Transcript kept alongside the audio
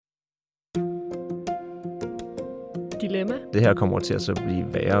Dilemma. Det her kommer til at så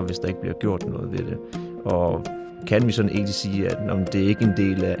blive værre, hvis der ikke bliver gjort noget ved det. Og kan vi sådan egentlig sige, at det er ikke en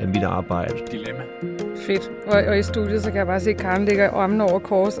del af mit arbejde? Dilemma. Fedt. Og i studiet, så kan jeg bare se, at Karen ligger armen over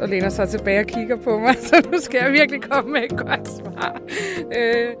kors og læner sig tilbage og kigger på mig. Så nu skal jeg virkelig komme med et godt svar.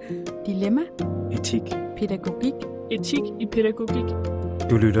 Dilemma. Etik. Pædagogik. Etik i pædagogik.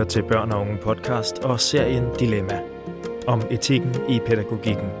 Du lytter til Børn og Unge podcast og serien Dilemma. Om etikken i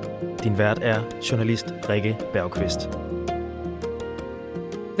pædagogikken. Din vært er journalist Rikke Bergquist.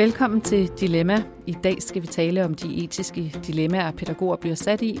 Velkommen til Dilemma. I dag skal vi tale om de etiske dilemmaer, pædagoger bliver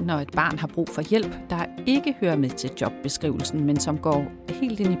sat i, når et barn har brug for hjælp, der ikke hører med til jobbeskrivelsen, men som går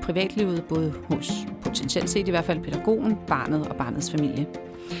helt ind i privatlivet, både hos potentielt set i hvert fald pædagogen, barnet og barnets familie.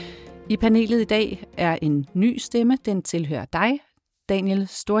 I panelet i dag er en ny stemme, den tilhører dig, Daniel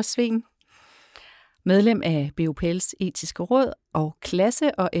Storsveen, medlem af BUPL's etiske råd og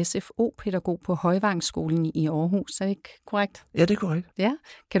klasse- og SFO-pædagog på Højvangsskolen i Aarhus. Er det ikke korrekt? Ja, det er korrekt. Ja.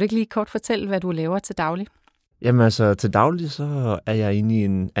 Kan du ikke lige kort fortælle, hvad du laver til daglig? Jamen altså, til daglig så er jeg inde i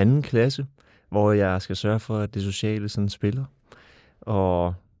en anden klasse, hvor jeg skal sørge for, at det sociale sådan spiller.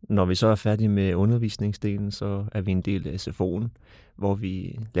 Og når vi så er færdige med undervisningsdelen, så er vi en del af SFO'en, hvor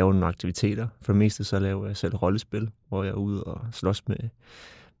vi laver nogle aktiviteter. For det meste så laver jeg selv rollespil, hvor jeg er ude og slås med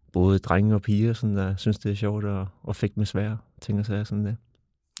både drenge og piger, sådan der synes, det er sjovt at fægte med svære ting og sager sådan der.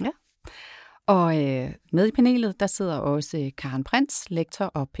 Ja, og med i panelet, der sidder også Karen Prins, lektor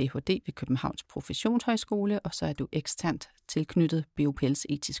og Ph.D. ved Københavns Professionshøjskole, og så er du eksternt tilknyttet BUPL's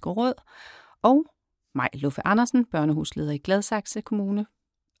etiske råd, og Maj Luffe Andersen, børnehusleder i Gladsaxe Kommune,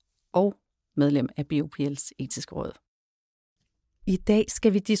 og medlem af BUPL's etiske råd. I dag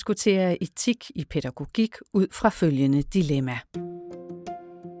skal vi diskutere etik i pædagogik ud fra følgende dilemma.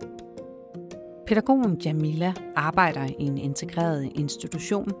 Pædagogen Jamila arbejder i en integreret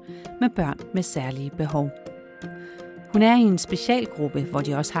institution med børn med særlige behov. Hun er i en specialgruppe, hvor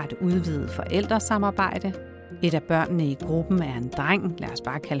de også har et udvidet forældresamarbejde. Et af børnene i gruppen er en dreng, lad os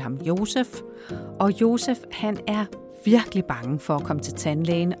bare kalde ham Josef. Og Josef, han er virkelig bange for at komme til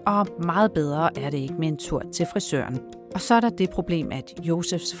tandlægen, og meget bedre er det ikke med en tur til frisøren. Og så er der det problem, at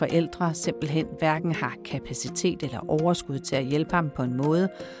Josefs forældre simpelthen hverken har kapacitet eller overskud til at hjælpe ham på en måde,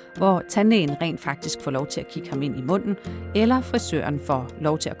 hvor tandlægen rent faktisk får lov til at kigge ham ind i munden, eller frisøren får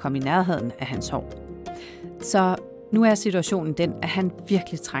lov til at komme i nærheden af hans hår. Så nu er situationen den, at han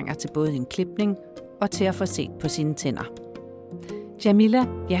virkelig trænger til både en klipning og til at få set på sine tænder. Jamila,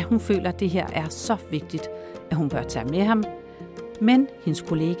 ja, hun føler, at det her er så vigtigt, at hun bør tage med ham, men hendes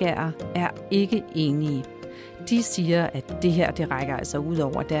kollegaer er ikke enige. De siger, at det her det rækker altså ud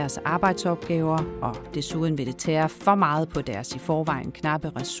over deres arbejdsopgaver, og desuden vil det tære for meget på deres i forvejen knappe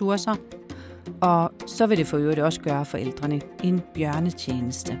ressourcer, og så vil det for øvrigt også gøre forældrene en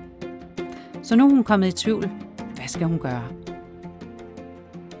bjørnetjeneste. Så nu er hun kommet i tvivl. Hvad skal hun gøre?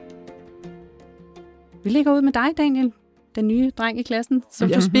 Vi ligger ud med dig, Daniel, den nye dreng i klassen, som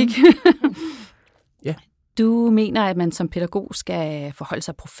du speak. Ja. Du mener, at man som pædagog skal forholde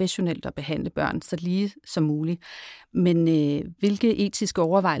sig professionelt og behandle børn så lige som muligt. Men hvilke etiske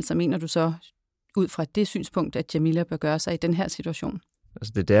overvejelser mener du så ud fra det synspunkt, at Jamila bør gøre sig i den her situation?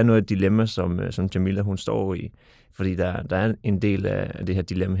 Altså det er noget af et dilemma, som Jamila hun står i. Fordi der er en del af det her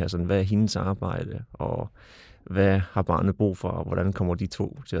dilemma her, sådan, hvad er hendes arbejde, og hvad har barnet brug for, og hvordan kommer de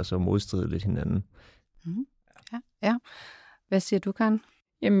to til at så modstride lidt hinanden? Mm. Ja. Hvad siger du, Karen?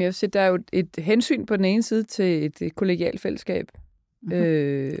 Jamen, jeg vil sige, der er jo et hensyn på den ene side til et kollegialt fællesskab.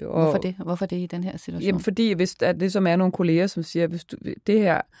 Mm-hmm. Hvorfor det i den her situation? Jamen, fordi hvis der det som er nogle kolleger, som siger, hvis det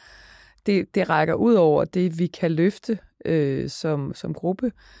her, det rækker ud over det, vi kan løfte som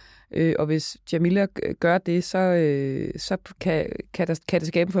gruppe, og hvis Jamila gør det, så kan det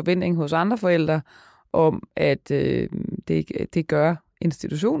skabe en forventning hos andre forældre om, at det gør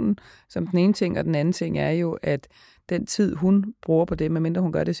institutionen som den ene ting, og den anden ting er jo, at den tid, hun bruger på det, medmindre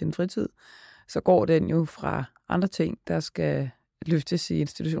hun gør det i sin fritid, så går den jo fra andre ting, der skal løftes i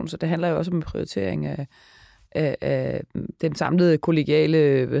institutionen. Så det handler jo også om en prioritering af den samlede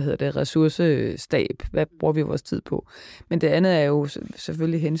kollegiale ressourcestab. Hvad bruger vi vores tid på? Men det andet er jo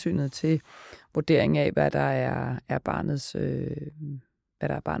selvfølgelig hensynet til vurdering af, hvad der er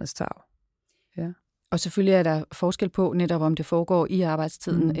barnets tarv. Ja. Og selvfølgelig er der forskel på netop, om det foregår i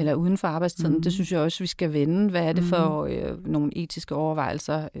arbejdstiden eller uden for arbejdstiden. Det synes jeg også, vi skal vende. Hvad er det for nogle etiske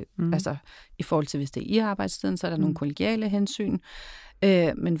overvejelser? Altså i forhold til, hvis det er i arbejdstiden, så er der nogle kollegiale hensyn.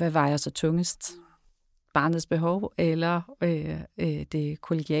 Men hvad vejer så tungest? Barnets behov eller det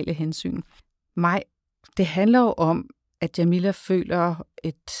kollegiale hensyn? Maj, det handler jo om, at Jamila føler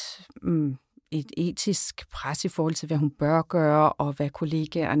et etisk pres i forhold til, hvad hun bør gøre, og hvad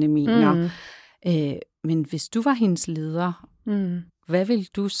kollegaerne mener. Men hvis du var hendes leder, hvad ville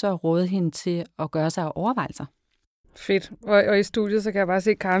du så råde hende til at gøre sig af overvejelser? Fedt. Og i studiet, så kan jeg bare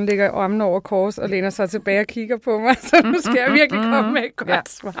se, at Karen ligger armene over kors og læner sig tilbage og kigger på mig. Så nu skal jeg virkelig komme med et godt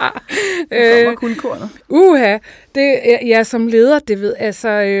svar. Kommer guldkornet. Ja, som leder, det ved,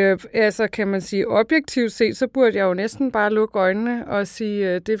 altså kan man sige, objektivt set, så burde jeg jo næsten bare lukke øjnene og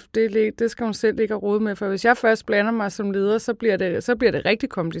sige, det skal hun selv ligge og rode med. For hvis jeg først blander mig som leder, så bliver det rigtig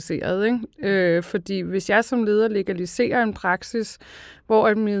kompliceret, ikke? Fordi hvis jeg som leder legaliserer en praksis,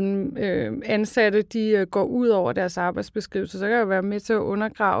 hvor mine ansatte de går ud over deres arbejdsbeskrivelse, så kan jeg jo være med til at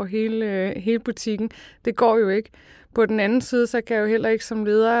undergrave hele butikken. Det går jo ikke. På den anden side, så kan jeg jo heller ikke som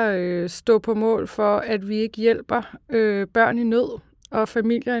leder stå på mål for, at vi ikke hjælper børn i nød og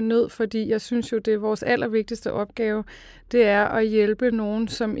familier i nød, fordi jeg synes jo, det er vores allervigtigste opgave, det er at hjælpe nogen,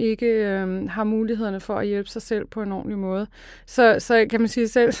 som ikke har mulighederne for at hjælpe sig selv på en ordentlig måde. Så kan man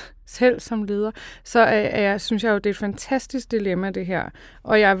sige selv som leder, så synes jeg jo, det er et fantastisk dilemma, det her.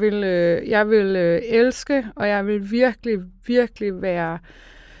 Og jeg vil elske, og jeg vil virkelig, virkelig være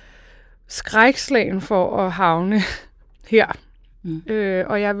skrækslagen for at havne her.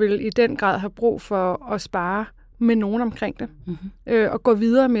 Og jeg vil i den grad have brug for at spare med nogen omkring det, og gå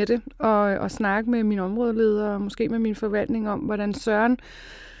videre med det, og snakke med min områdeleder, og måske med min forvaltning om,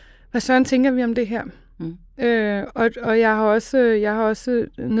 hvad Søren tænker vi om det her. Og jeg har også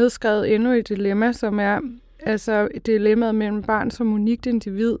nedskrevet endnu et dilemma, som er altså dilemmaet mellem barn som unikt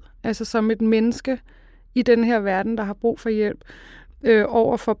individ, altså som et menneske i den her verden, der har brug for hjælp,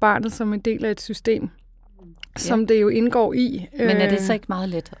 over for barnet som en del af et system, som det jo indgår i. Men er det så ikke meget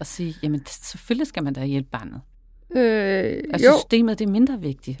let at sige, jamen selvfølgelig skal man da hjælpe barnet? Systemet det er mindre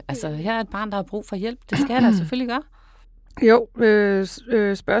vigtigt. Altså her er et barn, der har brug for hjælp. Det skal jeg da selvfølgelig gøre. Jo,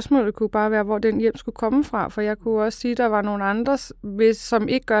 spørgsmålet kunne bare være, hvor den hjælp skulle komme fra, for jeg kunne også sige, at der var nogle andre, som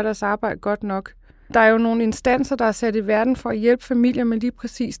ikke gør deres arbejde godt nok. Der er jo nogle instanser, der er sat i verden for at hjælpe familier med lige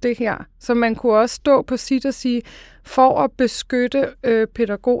præcis det her. Så man kunne også stå på sit og sige, for at beskytte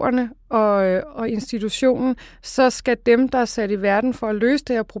pædagogerne og institutionen, så skal dem, der er sat i verden for at løse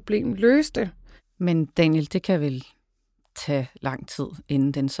det her problem, løse det. Men Daniel, det kan vel tage lang tid,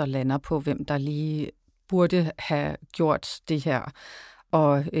 inden den så lander på, hvem der lige burde have gjort det her.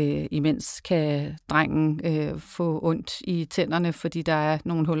 Og imens kan drengen få ondt i tænderne, fordi der er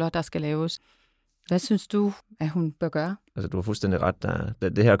nogle huller, der skal laves. Hvad synes du, at hun bør gøre? Altså, du har fuldstændig ret.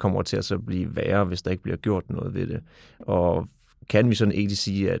 Det her kommer til at så blive værre, hvis der ikke bliver gjort noget ved det. Og kan vi sådan etisk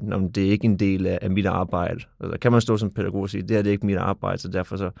sige, at det er ikke en del af mit arbejde? Altså, kan man stå som pædagog og sige, det her det er ikke mit arbejde, så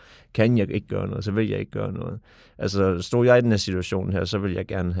derfor så kan jeg ikke gøre noget, så vil jeg ikke gøre noget. Altså, stod jeg i den her situation her, så vil jeg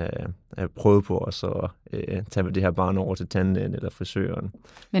gerne have prøvet på at så tage med det her barn over til tandlægen eller frisøren.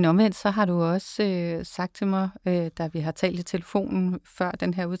 Men omvendt, så har du også sagt til mig, da vi har talt i telefonen før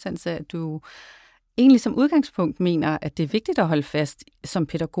den her udsendelse, at du egentlig som udgangspunkt mener, at det er vigtigt at holde fast som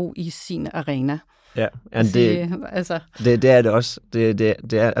pædagog i sin arena. Ja, det er det også. Det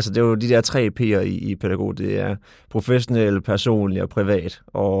er jo de der 3 P'er i pædagog. Det er professionel, personlig og privat.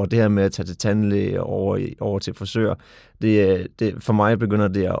 Og det her med at tage til tandlæge over til frisør, det for mig begynder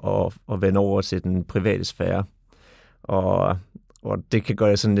det at vende over til den private sfære. Og det kan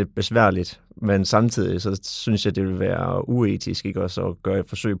gøre det sådan lidt besværligt, men samtidig så synes jeg, det vil være uetisk ikke også at gøre et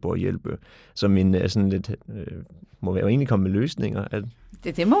forsøg på at hjælpe. Så min sådan lidt må jeg jo egentlig komme med løsninger.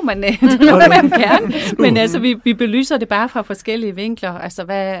 Det må man gerne, men altså vi belyser det bare fra forskellige vinkler. Altså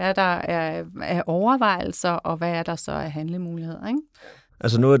hvad er der af overvejelser, og hvad er der så af handlemuligheder, ikke?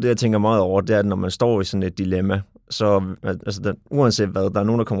 Altså noget af det, jeg tænker meget over, det er, at når man står i sådan et dilemma, så uanset hvad, der er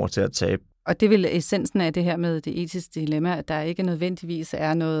nogen, der kommer til at tabe. Og det er vel essensen af det her med det etiske dilemma, at der ikke nødvendigvis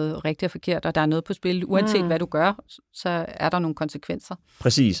er noget rigtigt og forkert, og der er noget på spil. Uanset hvad du gør, så er der nogle konsekvenser.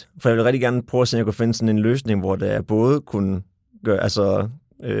 Præcis. For jeg vil rigtig gerne prøve at se, om jeg kunne finde sådan en løsning, hvor det både kunne gøre,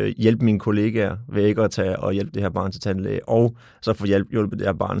 hjælpe mine kollegaer ved ikke at tage og hjælpe det her barn til tandlæge, og så få hjulpet det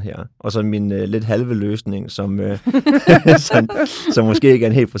her barn her. Og så min lidt halve løsning, som måske ikke er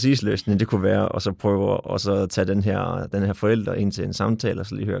en helt præcis løsning, det kunne være at så prøve at så tage den her forælder ind til en samtale, og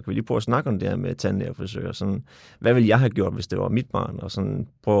så lige høre, kan vi lige prøve at snakke om det her med tandlæge og frisør? Sådan, hvad ville jeg have gjort, hvis det var mit barn? Og sådan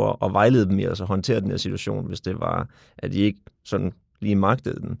prøve at vejlede dem i at så håndtere den her situation, hvis det var, at de ikke sådan lige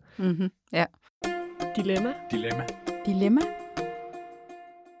magtede den. Mm-hmm. Ja. Dilemma.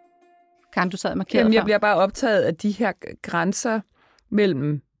 Karen, du sad markeret. Jamen, jeg bliver bare optaget af de her grænser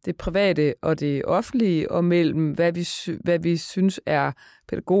mellem det private og det offentlige, og mellem hvad vi synes er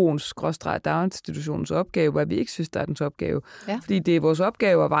pædagogens / daginstitutionens opgave, hvad vi ikke synes, der er dens opgave. Ja. Fordi det er vores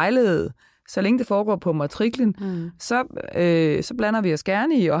opgave at vejlede. Så længe det foregår på matriklen, så blander vi os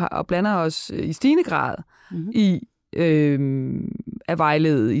gerne i, og blander os i stigende grad at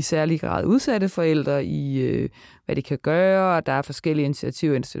vejlede i særlig grad udsatte forældre i, hvad de kan gøre, og der er forskellige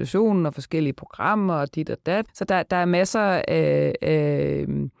initiativer i institutionen, og forskellige programmer, og dit og dat. Så der er masser af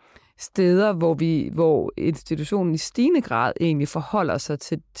steder, hvor institutionen i stigende grad egentlig forholder sig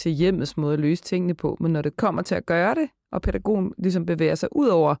til hjemmets måde at løse tingene på. Men når det kommer til at gøre det, og pædagogen ligesom bevæger sig ud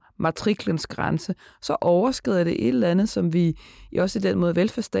over matriklens grænse, så overskrider det et eller andet, som vi også i den måde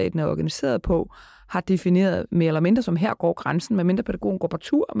velfærdsstaten er organiseret på, har defineret mere eller mindre som her går grænsen, medmindre pædagogen går på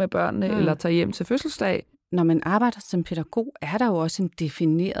tur med børnene eller tager hjem til fødselsdag. Når man arbejder som pædagog, er der jo også en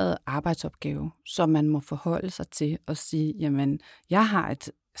defineret arbejdsopgave, som man må forholde sig til og sige, jamen, jeg har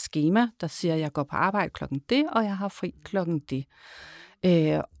et skema, der siger, at jeg går på arbejde klokken det, og jeg har fri klokken det.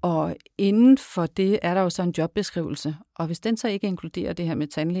 Og inden for det er der jo så en jobbeskrivelse, og hvis den så ikke inkluderer det her med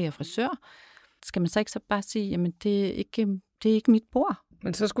tandlæge og frisør, skal man så ikke så bare sige, jamen det er ikke mit bord.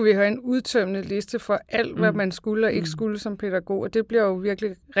 Men så skulle vi have en udtømmende liste for alt, hvad man skulle og ikke skulle som pædagog, og det bliver jo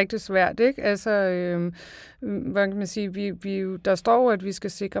virkelig rigtig svært, ikke? Altså, hvad kan man sige, der står jo, at vi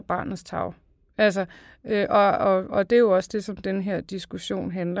skal sikre barnets tarv. Altså, og det er jo også det, som den her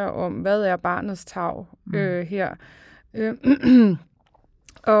diskussion handler om. Hvad er barnets tarv her?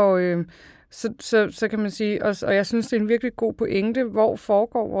 Så kan man sige, og jeg synes, det er en virkelig god pointe, hvor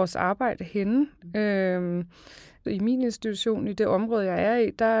foregår vores arbejde henne? I min institution, i det område, jeg er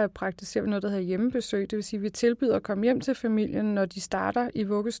i, der praktiserer vi noget, der hedder hjemmebesøg. Det vil sige, at vi tilbyder at komme hjem til familien, når de starter i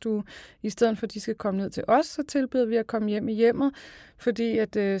vuggestue. I stedet for, at de skal komme ned til os, så tilbyder vi at komme hjem i hjemmet, fordi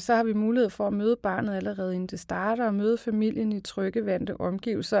at, så har vi mulighed for at møde barnet allerede inden det starter, og møde familien i trygge, vante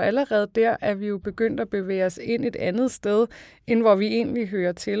omgivelser. Og allerede der er vi jo begyndt at bevæge os ind et andet sted, end hvor vi egentlig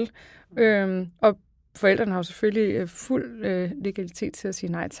hører til. Og forældrene har jo selvfølgelig fuld legalitet til at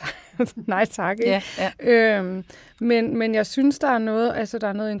sige nej tak. Nej tak, ikke? Ja. Men jeg synes, der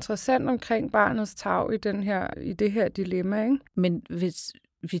er noget interessant omkring barnets tarv i det her dilemma, ikke? Men hvis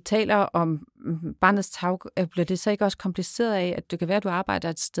vi taler om barnets tarv, bliver det så ikke også kompliceret af, at det kan være, at du arbejder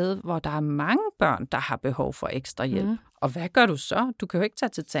et sted, hvor der er mange børn, der har behov for ekstra hjælp? Og hvad gør du så? Du kan jo ikke tage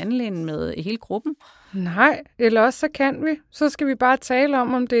til tandlægen med hele gruppen. Nej, eller også så kan vi. Så skal vi bare tale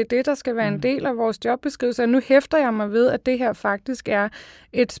om det er det, der skal være en del af vores jobbeskrivelse. Og nu hæfter jeg mig ved, at det her faktisk er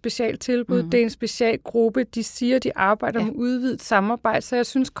et specielt tilbud. Det er en speciel gruppe. De siger, de arbejder med udvidet samarbejde. Så jeg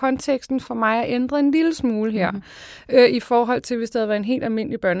synes, konteksten for mig er ændret en lille smule her. I forhold til, hvis det havde været en helt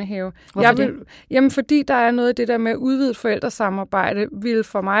almindelig børnehave. Jamen, fordi der er noget af det der med udvidet forældresamarbejde, vil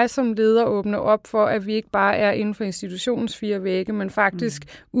for mig som leder åbne op for, at vi ikke bare er inden for institutionens 4 vægge, men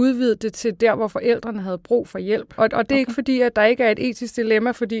faktisk udvide det til der, hvor forældrene havde brug for hjælp. Og det er ikke fordi, at der ikke er et etisk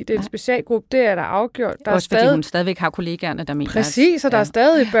dilemma, fordi det er en specialgruppe, det er der afgjort. Der også fordi hun stadigvæk har kollegaerne, der mener. Præcis, og der er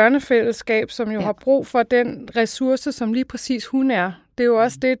stadig et børnefællesskab, som jo har brug for den ressource, som lige præcis hun er. Det er jo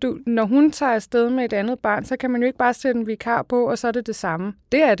også det, når hun tager afsted med et andet barn, så kan man jo ikke bare sætte en vikar på, og så er det samme.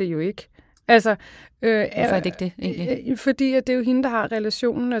 Det er det jo ikke. Altså, hvorfor er det ikke det egentlig? Fordi at det er jo hende, der har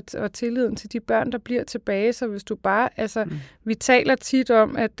relationen og tilliden til de børn, der bliver tilbage. Så hvis du bare, vi taler tit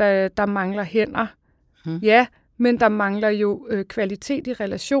om, at der mangler hænder. Ja, men der mangler jo kvalitet i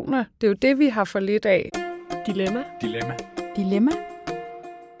relationer. Det er jo det, vi har for lidt af. Dilemma.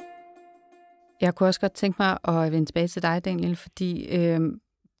 Jeg kunne også godt tænke mig at vende tilbage til dig, Daniel, fordi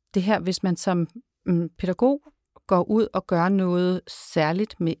det her, hvis man som pædagog går ud og gør noget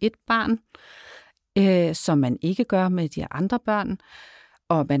særligt med et barn, som man ikke gør med de andre børn,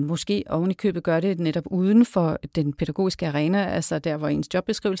 og man måske ovenikøbet gør det netop uden for den pædagogiske arena, altså der, hvor ens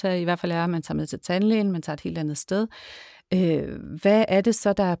jobbeskrivelse i hvert fald er, man tager med til tandlægen, man tager et helt andet sted. Hvad er det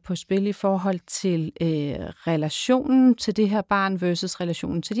så, der er på spil i forhold til relationen til det her barn versus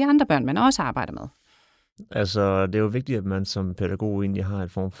relationen til de andre børn, man også arbejder med? Altså, det er jo vigtigt, at man som pædagog egentlig har en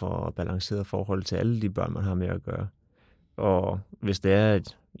form for balanceret forhold til alle de børn, man har med at gøre. Og hvis det er,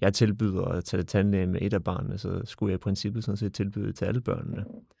 at jeg tilbyder at tage tandlæge med et af børnene, så skulle jeg i princippet sådan set tilbyde til alle børnene.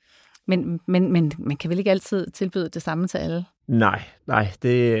 Men man kan vel ikke altid tilbyde det samme til alle? Nej.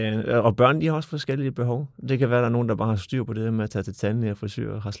 Og børn, de har også forskellige behov. Det kan være, at der er nogen, der bare har styr på det med at tage til tandlæge og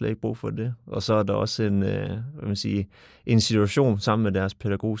frisør, og har slet ikke brug for det. Og så er der også en situation sammen med deres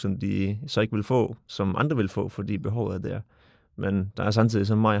pædagog, som de så ikke vil få, som andre vil få, fordi behovet er der. Men der er samtidig,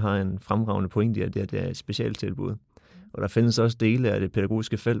 som mig har en fremragende pointe i, at det er et specialtilbud. Og der findes også dele af det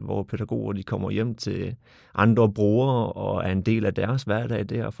pædagogiske felt, hvor pædagoger de kommer hjem til andre brugere og er en del af deres hverdag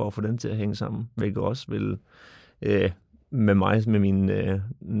der, for at få den til at hænge sammen. Hvilket også vil med min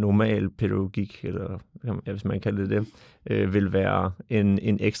normal pædagogik, eller hvis man kalder det, vil være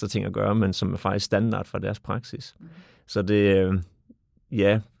en ekstra ting at gøre, men som er faktisk standard for deres praksis. Så det,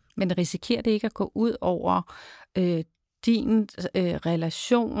 Men risikerer det ikke at gå ud over din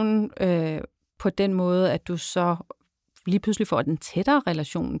relation på den måde, at du så lige pludselig får en tættere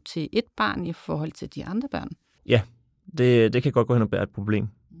relation til et barn i forhold til de andre børn. Ja, det kan godt gå hen og være et problem.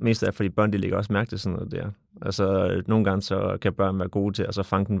 Mest af fordi børn, de lægger også mærke til sådan noget der. Altså, nogle gange så kan børn være gode til at så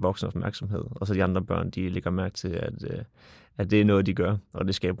fange den voksne opmærksomhed, og så de andre børn, de lægger mærke til, at det er noget, de gør, og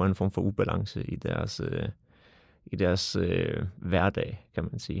det skaber en form for ubalance i deres hverdag, kan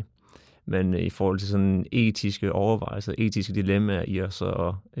man sige. Men i forhold til sådan etiske overvejelser, etiske dilemmaer i at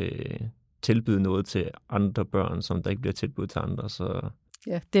så tilbyde noget til andre børn, som der ikke bliver tilbudt til andre, så...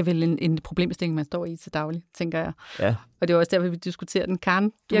 Ja, det er vel en problemstilling, man står i til daglig, tænker jeg. Ja. Og det er også derfor, vi diskuterer den.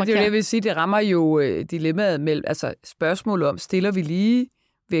 Karen, det er det, jeg vil sige. Det rammer jo dilemmaet mellem, altså spørgsmålet om, stiller vi lige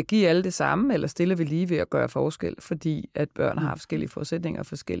ved at give alle det samme, eller stiller vi lige ved at gøre forskel, fordi at børn har forskellige forudsætninger og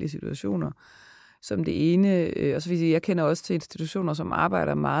forskellige situationer. Som det ene, og så vil jeg sige, jeg kender også til institutioner, som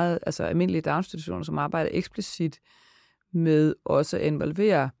arbejder meget, altså almindelige daginstitutioner, som arbejder eksplicit med også at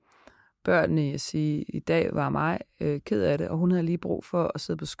involvere børnene. Jeg siger, i dag var mig ked af det, og hun havde lige brug for at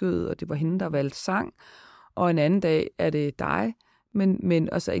sidde på skødet, og det var hende, der valgte sang. Og en anden dag er det dig, men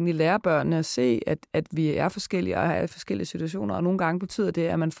også egentlig lære børnene at se, at vi er forskellige og er i forskellige situationer, og nogle gange betyder det,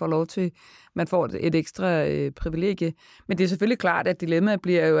 at man får lov til, man får et ekstra privilegie. Men det er selvfølgelig klart, at dilemmaet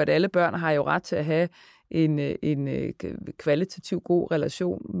bliver jo, at alle børn har jo ret til at have en kvalitativ god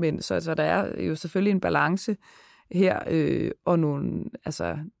relation, men så der er jo selvfølgelig en balance her, og nogle,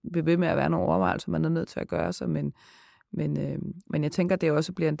 altså, bliver ved med at være nogle overvejelser, man er nødt til at gøre sig, men jeg tænker, at det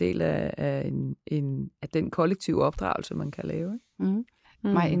også bliver en del af den kollektive opdragelse, man kan lave. Mm.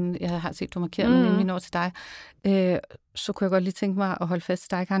 Maj, jeg har set, du markeret, men inden vi når til dig, så kunne jeg godt lige tænke mig at holde fast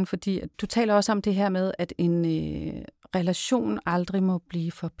til dig, Karen, fordi du taler også om det her med, at en relation aldrig må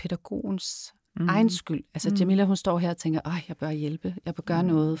blive for pædagogens egen skyld. Altså Jamila, hun står her og tænker, jeg bør hjælpe, jeg bør gøre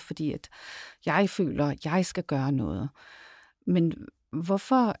noget, fordi at jeg føler, at jeg skal gøre noget. Men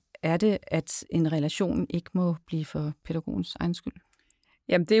hvorfor er det, at en relation ikke må blive for pædagogens egen skyld?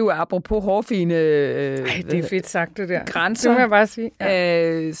 Jamen, det er jo apropos hårfine det er fedt sagt, det der. Grænser. Det må jeg bare sige.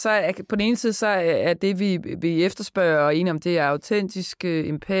 Ja. Så er, på den ene side, så er det, vi efterspørger og enige om, det er autentiske,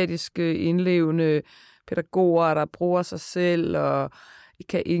 empatiske, indlevende pædagoger, der bruger sig selv og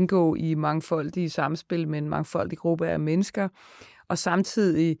kan indgå i mangfoldige samspil med en mangfoldig gruppe af mennesker, og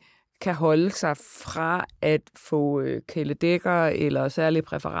samtidig kan holde sig fra at få kæledækker eller særlige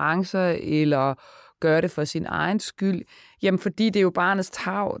præferencer, eller gøre det for sin egen skyld. Jamen, fordi det er jo barnets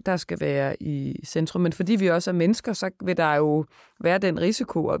tarv, der skal være i centrum, men fordi vi også er mennesker, så vil der jo være den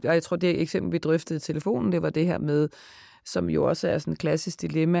risiko, og jeg tror, det eksempel, vi drøftede i telefonen, det var det her med, som jo også er sådan et klassisk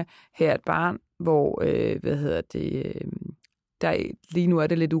dilemma, her er et barn, hvor, der lige nu er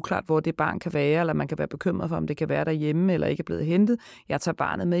det lidt uklart, hvor det barn kan være, eller man kan være bekymret for, om det kan være derhjemme, eller ikke er blevet hentet. Jeg tager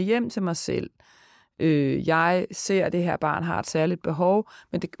barnet med hjem til mig selv. Jeg ser, at det her barn har et særligt behov,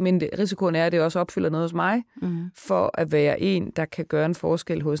 men risikoen er, at det også opfylder noget hos mig, for at være en, der kan gøre en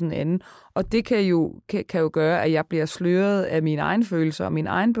forskel hos en anden. Og det kan jo gøre, at jeg bliver sløret af mine egne følelser og mine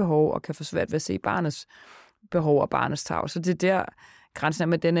egne behov, og kan få svært ved at se barnets behov og barnets tarv. Så det der grænsen er,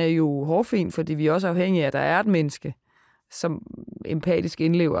 men den er jo hårfin, fordi vi er også afhængige af, at der er et menneske, som empatisk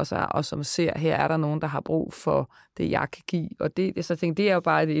indlever sig, og som ser, her er der nogen, der har brug for det, jeg kan give. Og det, så tænker, det er jo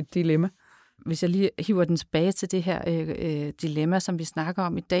bare et dilemma. Hvis jeg lige hiver den tilbage til det her dilemma, som vi snakker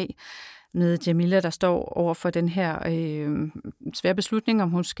om i dag, med Jamila, der står over for den her svære beslutning, om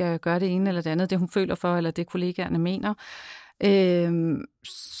hun skal gøre det ene eller det andet, det hun føler for, eller det kollegaerne mener.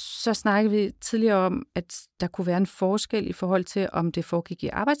 Så snakkede vi tidligere om, at der kunne være en forskel i forhold til, om det foregik i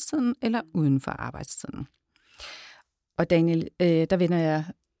arbejdstiden eller uden for arbejdstiden. Og Daniel, der vender jeg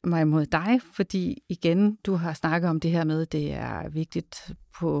mig mod dig, fordi igen, du har snakket om det her med, at det er vigtigt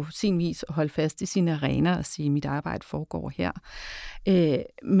på sin vis at holde fast i sine arenaer og sige, at mit arbejde foregår her.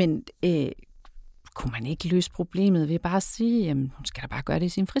 Men kunne man ikke løse problemet ved bare at sige, at hun skal da bare gøre det i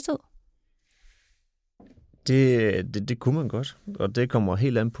sin fritid? Det kunne man godt, og det kommer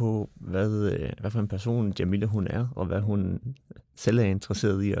helt an på, hvad for en person Jamila hun er, og hvad hun selv er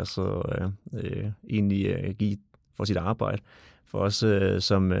interesseret i at så egentlig give for sit arbejde. For os,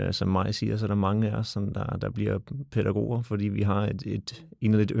 som Maj siger, så er der mange af os, der bliver pædagoger, fordi vi har et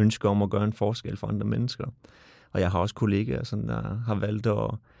inderligt ønske om at gøre en forskel for andre mennesker. Og jeg har også kollegaer, der har valgt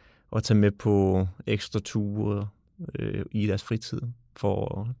at tage med på ekstra ture i deres fritid.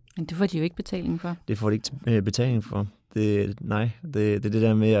 Men det får de jo ikke betaling for. Det får de ikke betaling for. Det er det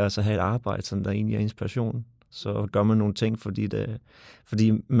der med at så have et arbejde, der egentlig er inspiration. Så gør man nogle ting,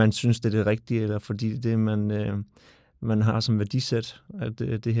 fordi man synes, det er det rigtige, eller fordi det man har som værdisæt, at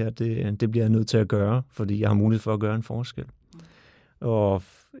det her, det bliver jeg nødt til at gøre, fordi jeg har mulighed for at gøre en forskel. Og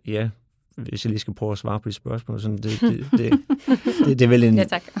ja, hvis jeg lige skal prøve at svare på de spørgsmål, sådan, det er vel en, ja,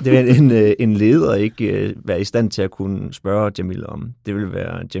 det er vel en leder ikke være i stand til at kunne spørge Jamila om. Det vil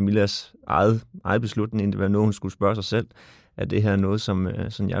være Jamilas eget beslutning, det vil være noget, hun skulle spørge sig selv. Er det her noget,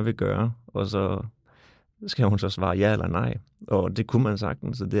 som jeg vil gøre? Og så skal hun så svare ja eller nej. Og det kunne man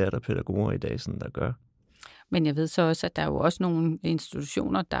sagtens, så det er der pædagoger i dag, sådan, der gør. Men jeg ved så også, at der er jo også nogle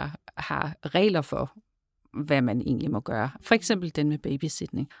institutioner, der har regler for, hvad man egentlig må gøre. For eksempel den med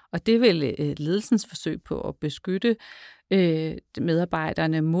babysitning. Og det er vel ledelsens forsøg på at beskytte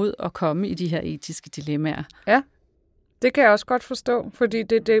medarbejderne mod at komme i de her etiske dilemmaer. Ja, det kan jeg også godt forstå, fordi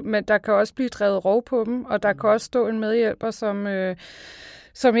men der kan også blive drevet rov på dem, og der kan også stå en medhjælper,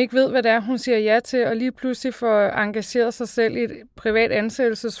 som ikke ved, hvad det er, hun siger ja til, og lige pludselig får engageret sig selv i et privat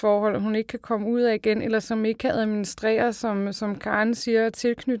ansættelsesforhold, hun ikke kan komme ud af igen, eller som ikke kan administrere, som Karen siger,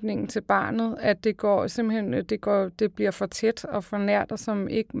 tilknytningen til barnet, at det går simpelthen, det bliver for tæt og for nært, og som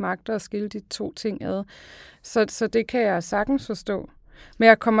ikke magter at skille de to ting ad. Så det kan jeg sagtens forstå. Men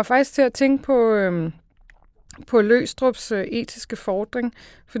jeg kommer faktisk til at tænke på Løgstrups etiske fordring,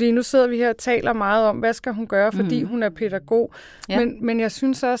 fordi nu sidder vi her og taler meget om, hvad skal hun gøre, fordi hun er pædagog, men jeg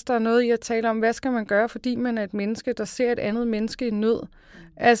synes også, der er noget i at tale om, hvad skal man gøre, fordi man er et menneske, der ser et andet menneske i nød.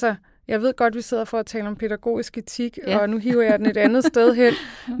 Altså, jeg ved godt, vi sidder for at tale om pædagogisk etik, og nu hiver jeg den et andet sted hen,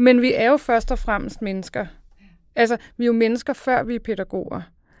 men vi er jo først og fremmest mennesker. Altså, vi er jo mennesker, før vi er pædagoger.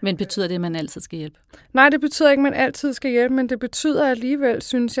 Men betyder det, at man altid skal hjælpe? Nej, det betyder ikke, at man altid skal hjælpe, men det betyder alligevel,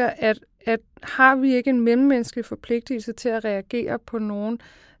 synes jeg, at har vi ikke en mellemmenneskelig forpligtelse til at reagere på nogen,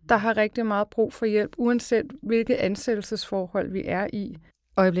 der har rigtig meget brug for hjælp, uanset hvilket ansættelsesforhold vi er i.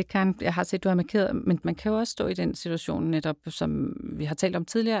 Øjeblik, Karen, jeg har set, du har markeret, men man kan jo også stå i den situation netop, som vi har talt om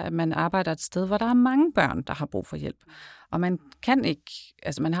tidligere, at man arbejder et sted, hvor der er mange børn, der har brug for hjælp. Og man kan ikke,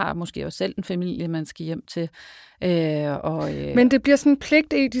 altså man har måske også selv en familie, man skal hjem til. Men det bliver sådan en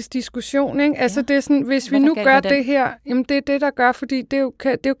pligtetisk diskussion, ikke? Altså det er sådan, hvis vi nu gør det her, jamen det er det, der gør, fordi det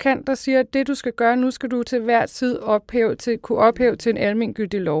er jo Kant, der siger, at det du skal gøre, nu skal du til hver tid kunne ophæve til en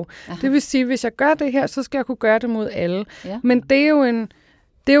almengyldig lov. Aha. Det vil sige, hvis jeg gør det her, så skal jeg kunne gøre det mod alle. Ja. Men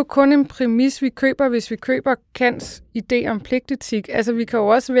det er jo kun en præmis, vi køber, hvis vi køber Kants idé om pligtetik. Altså, vi kan jo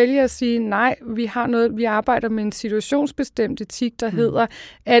også vælge at sige, nej, vi arbejder med en situationsbestemt etik, der hedder,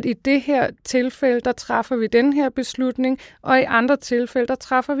 at i det her tilfælde, der træffer vi den her beslutning, og i andre tilfælde, der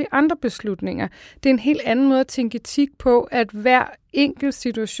træffer vi andre beslutninger. Det er en helt anden måde at tænke etik på, at hver enkelt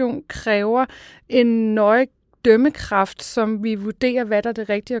situation kræver en nøje dømmekraft, som vi vurderer, hvad der er det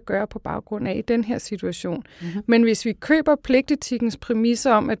rigtige at gøre på baggrund af i den her situation. Mm-hmm. Men hvis vi køber pligtetikkens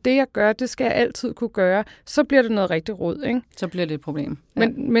præmisser om, at det jeg gør, det skal jeg altid kunne gøre, så bliver det noget rigtig rod, ikke? Så bliver det et problem. Ja.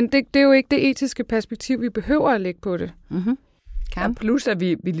 Men det er jo ikke det etiske perspektiv, vi behøver at lægge på det. Mm-hmm. Ja, plus at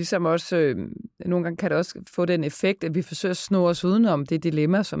vi ligesom også, nogle gange kan det også få den effekt, at vi forsøger at snurre os udenom det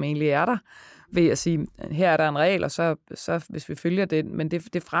dilemma, som egentlig er der, ved at sige, her er der en regel, og så hvis vi følger den, men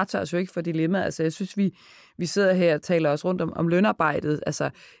det fratager os jo ikke for dilemmaet. Altså jeg synes, vi sidder her og taler også rundt om lønarbejdet, altså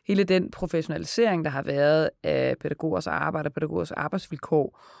hele den professionalisering, der har været af pædagogers arbejde, pædagogers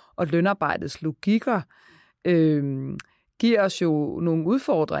arbejdsvilkår, og lønarbejdets logikker, giver os jo nogle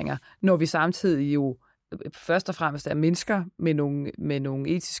udfordringer, når vi samtidig jo først og fremmest er mennesker med nogle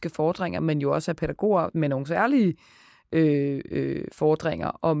etiske fordringer, men jo også er pædagoger med nogle særlige fordringer,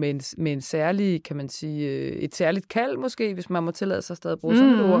 og med en særlig, kan man sige, et særligt kald måske, hvis man må tillade sig stadig at bruge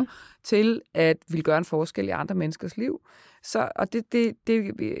sådan et ord, til at vil gøre en forskel i andre menneskers liv. Og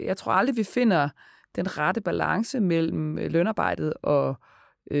jeg tror aldrig, vi finder den rette balance mellem lønarbejdet og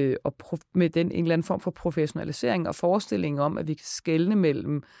med den en eller anden form for professionalisering og forestilling om, at vi kan skelne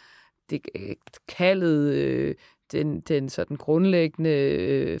mellem det kaldet, den sådan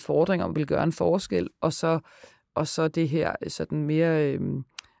grundlæggende fordring om at vil gøre en forskel, og så det her sådan mere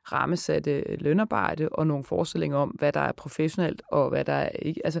rammesatte lønarbejde og nogle forestillinger om, hvad der er professionelt og hvad der er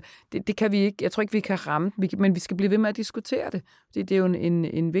ikke. Altså, det kan vi ikke. Jeg tror ikke, vi kan ramme det, men vi skal blive ved med at diskutere det. Det er jo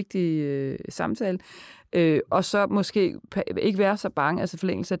en vigtig samtale. Og så måske ikke være så bange, altså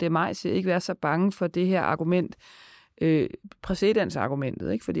forlængelse af det Maj siger, ikke være så bange for det her argument,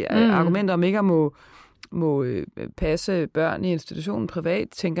 præcedensargumentet, ikke? Fordi argumenter om ikke at må passe børn i institutionen privat,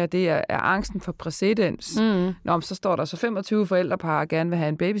 tænker jeg, det er angsten for præcedens. Nå, så står der så 25 forældrepar og gerne vil have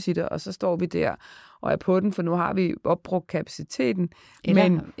en babysitter, og så står vi der og er på den, for nu har vi opbrugt kapaciteten.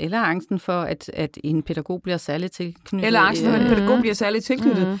 Eller angsten for, at en pædagog bliver særligt tilknyttet. Eller angsten for, at en pædagog bliver særligt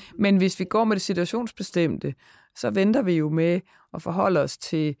tilknyttet. Men hvis vi går med det situationsbestemte, så venter vi jo med at forholde os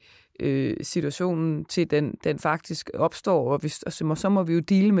til situationen, til den faktisk opstår, og så må vi jo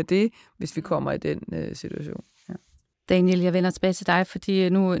deale med det, hvis vi kommer i den situation. Ja. Daniel, jeg vender tilbage til dig, fordi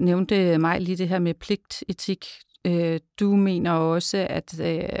nu nævnte mig lige det her med pligtetik. Du mener også, at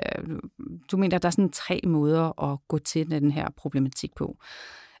der er sådan 3 måder at gå til den her problematik på.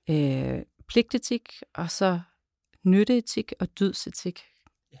 Pligtetik, og så nytteetik og dydsetik.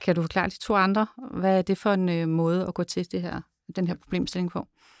 Kan du forklare de 2 andre? Hvad er det for en måde at gå til den her problemstilling på?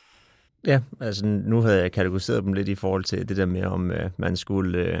 Ja, altså nu havde jeg kategoriseret dem lidt i forhold til det der med, om man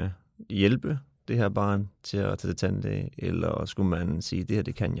skulle hjælpe det her barn til at tage til tandlæge, eller skulle man sige, det her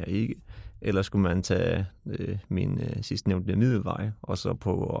det kan jeg ikke, eller skulle man tage min sidstnævnte middelvej, og så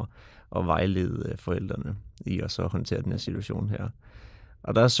på at vejlede forældrene i at så håndtere den her situation her.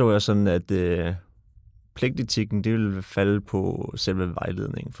 Og der så jeg sådan, at pligtetikken, det vil falde på selve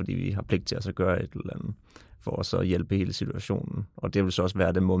vejledningen, fordi vi har pligt til at så gøre et eller andet, for at så hjælpe hele situationen. Og det vil så også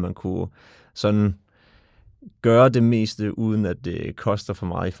være den måde, man kunne sådan gøre det meste, uden at det koster for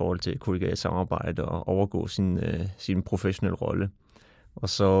meget i forhold til kollegialt samarbejde og overgå sin professionelle rolle. Og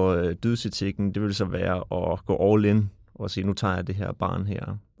så dydsetikken, det vil så være at gå all in og sige, nu tager jeg det her barn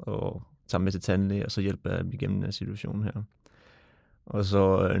her og tager med til tandlæge, og så hjælper jeg dem igennem den her situation her. Og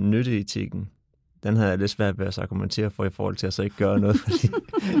så nytteetikken, den har jeg lidt svært ved at argumentere for i forhold til at så ikke gøre noget, fordi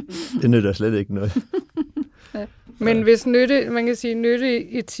det nytter slet ikke noget. Men hvis man kan sige,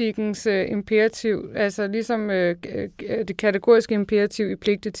 nytteetikkens imperativ, altså ligesom det kategoriske imperativ i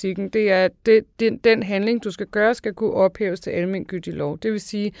pligtetikken, det er, at den handling, du skal gøre, skal kunne ophæves til almengyldig lov. Det vil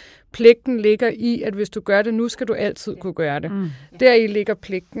sige, pligten ligger i, at hvis du gør det nu, skal du altid kunne gøre det. Deri ligger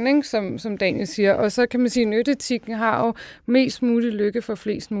pligten, ikke? Som Daniel siger. Og så kan man sige, at nytteetikken har jo mest mulig lykke for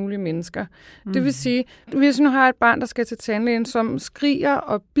flest mulige mennesker. Det vil sige, hvis nu har et barn, der skal til tandlægen, som skriger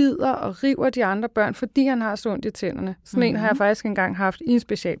og bider og river de andre børn, fordi han har så ondt i tænderne. Sådan en har jeg faktisk engang haft i en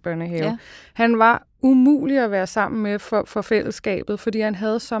specialbørnehave. Ja. Han var umulig at være sammen med for fællesskabet, fordi han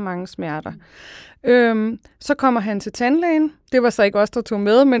havde så mange smerter. Så kommer han til tandlægen. Det var så ikke os, der tog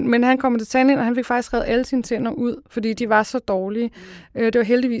med, men han kommer til tandlægen, og han fik faktisk reddet alle sine tænder ud, fordi de var så dårlige. Det var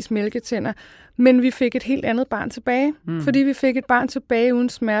heldigvis mælketænder. Men vi fik et helt andet barn tilbage, fordi vi fik et barn tilbage uden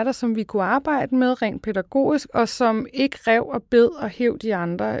smerter, som vi kunne arbejde med rent pædagogisk, og som ikke rev og bed og hæv de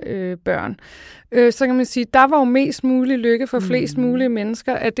andre børn. Så kan man sige, der var jo mest mulig lykke for flest mulige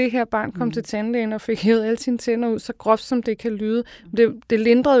mennesker, at det her barn kom til tandlægen og fik hævet alle sine tænder ud, så groft som det kan lyde. Det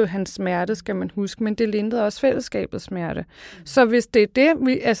lindrede jo hans smerte, skal man huske, men det lindrede også fællesskabets smerte. Så hvis det er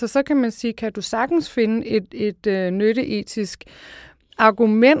det, så kan man sige, kan du sagtens finde et nytteetisk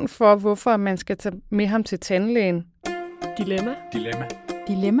argument for, hvorfor man skal tage med ham til tandlægen.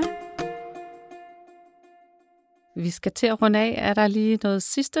 Dilemma. Vi skal til at runde af. Er der lige noget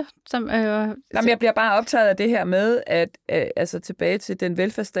sidste? Jamen, jeg bliver bare optaget af det her med, at altså tilbage til den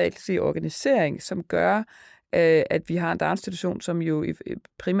velfærdsstatlige organisering, som gør, at vi har en daginstitution, som jo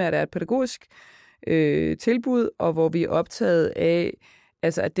primært er et pædagogisk tilbud, og hvor vi er optaget af,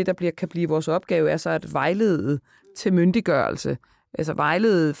 altså at det, der kan blive vores opgave, er så at vejlede til myndiggørelse. Altså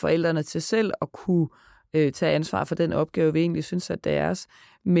vejlede forældrene til selv at kunne tage ansvar for den opgave, vi egentlig synes, at det er deres.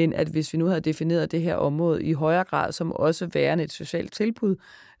 Men at hvis vi nu havde defineret det her område i højere grad som også værende et socialt tilbud,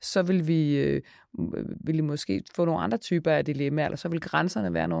 så vil vi måske få nogle andre typer af dilemmaer, eller så vil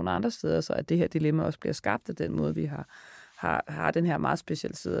grænserne være nogle andre steder, så at det her dilemma også bliver skabt af den måde, vi har den her meget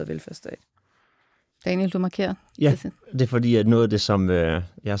specialiserede velfærdsstat. Daniel, du markerer. Ja, det er fordi, at noget af det, som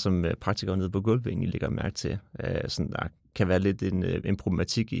jeg som praktiker nede på gulvet egentlig lægger mærke til, sådan, der kan være lidt en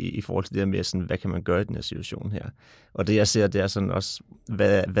problematik i forhold til det med, sådan, hvad kan man gøre i den her situation her. Og det, jeg ser, det er sådan også,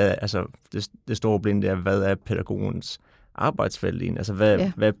 altså, det store problem, det er, hvad er pædagogens arbejdsfelt egentlig? Altså,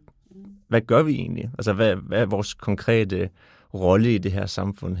 hvad gør vi egentlig? Altså, hvad er vores konkrete rolle i det her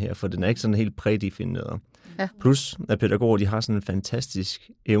samfund her? For den er ikke sådan helt prædefineret. Ja. Plus, at pædagoger, de har sådan en fantastisk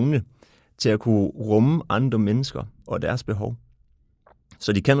evne til at kunne rumme andre mennesker og deres behov.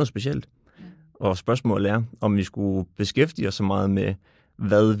 Så de kan noget specielt. Og spørgsmålet er, om vi skulle beskæftige os så meget med,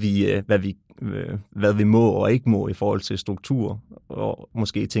 hvad vi må og ikke må i forhold til struktur, og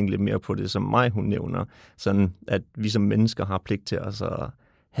måske tænke lidt mere på det, som Maj, hun nævner, sådan at vi som mennesker har pligt til at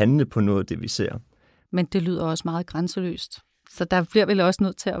handle på noget af det, vi ser. Men det lyder også meget grænseløst. Så der bliver vel også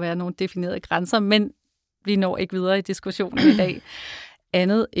nødt til at være nogle definerede grænser, men vi når ikke videre i diskussionen i dag.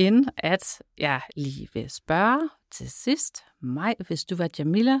 Andet end, at jeg lige vil spørge til sidst, Maj, hvis du var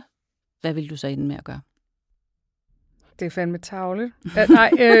Jamila, hvad vil du så ende med at gøre? Det er fandme tarveligt.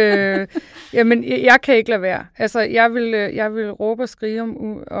 Jamen, jeg kan ikke lade være. Altså, jeg vil råbe og skrige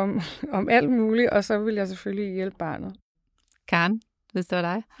om alt muligt, og så vil jeg selvfølgelig hjælpe barnet. Karen, hvis det var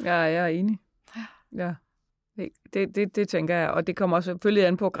dig? Ja, jeg er enig. Ja. Det tænker jeg, og det kommer også selvfølgelig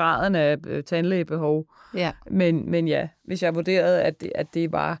an på graden af tandlægebehov. Ja. Men ja, hvis jeg vurderede, at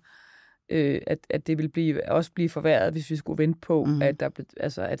det var, at det ville også blive forværret, hvis vi skulle vente på,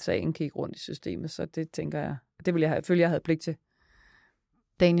 at sagen gik rundt i systemet, så det tænker jeg, Det ville jeg føle, jeg havde pligt til.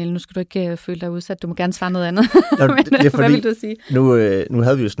 Daniel, nu skal du ikke føle dig udsat. Du må gerne svare noget andet. Nå, Men, det er fordi, hvad vil du sige? Nu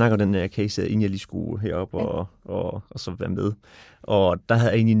havde vi jo snakket om den her case, inden jeg lige skulle herop og så være med. Og der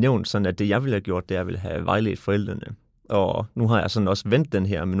havde jeg egentlig nævnt sådan, at det jeg ville have gjort, det er, at jeg ville have vejledt forældrene. Og nu har jeg sådan også vendt den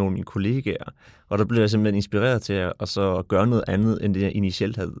her med nogle af mine kollegaer, og der blev jeg simpelthen inspireret til at så gøre noget andet, end det jeg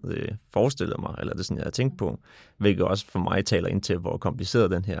initielt havde forestillet mig, eller det sådan, jeg havde tænkt på, hvilket også for mig taler ind til, hvor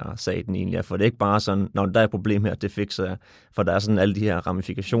kompliceret den her sag den egentlig er, for det er ikke bare sådan, når der er et problem her, det fikser jeg, for der er sådan alle de her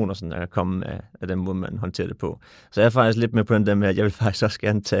ramifikationer, sådan, der kan komme af den måde, man håndterer det på. Så jeg er faktisk lidt med på den der med, at jeg vil faktisk også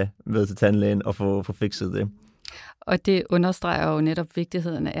gerne tage med til tandlægen og få fikset det. Og det understreger jo netop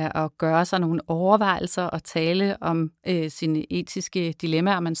vigtigheden af at gøre sig nogle overvejelser og tale om sine etiske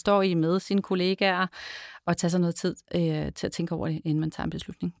dilemmaer, man står i med sine kollegaer, og tage sig noget tid til at tænke over det, inden man tager en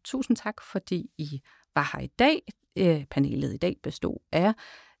beslutning. Tusind tak, fordi I var her i dag. Panelet i dag bestod af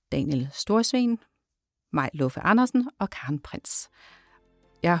Daniel Storsveen, Maj Luffe Andersen og Karen Prins.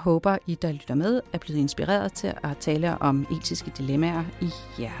 Jeg håber, I, der lytter med, er blevet inspireret til at tale om etiske dilemmaer i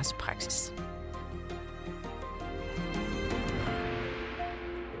jeres praksis.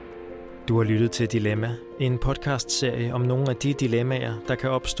 Du har lyttet til Dilemma, en podcastserie om nogle af de dilemmaer, der kan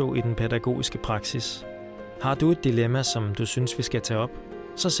opstå i den pædagogiske praksis. Har du et dilemma, som du synes, vi skal tage op,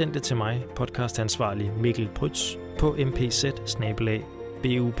 så send det til mig, podcastansvarlig Mikkel Prytz, på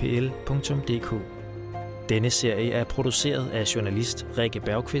mpz@bupl.dk. Denne serie er produceret af journalist Rikke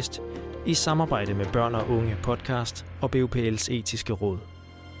Bergquist i samarbejde med Børn og Unge Podcast og BUPL's Etiske Råd.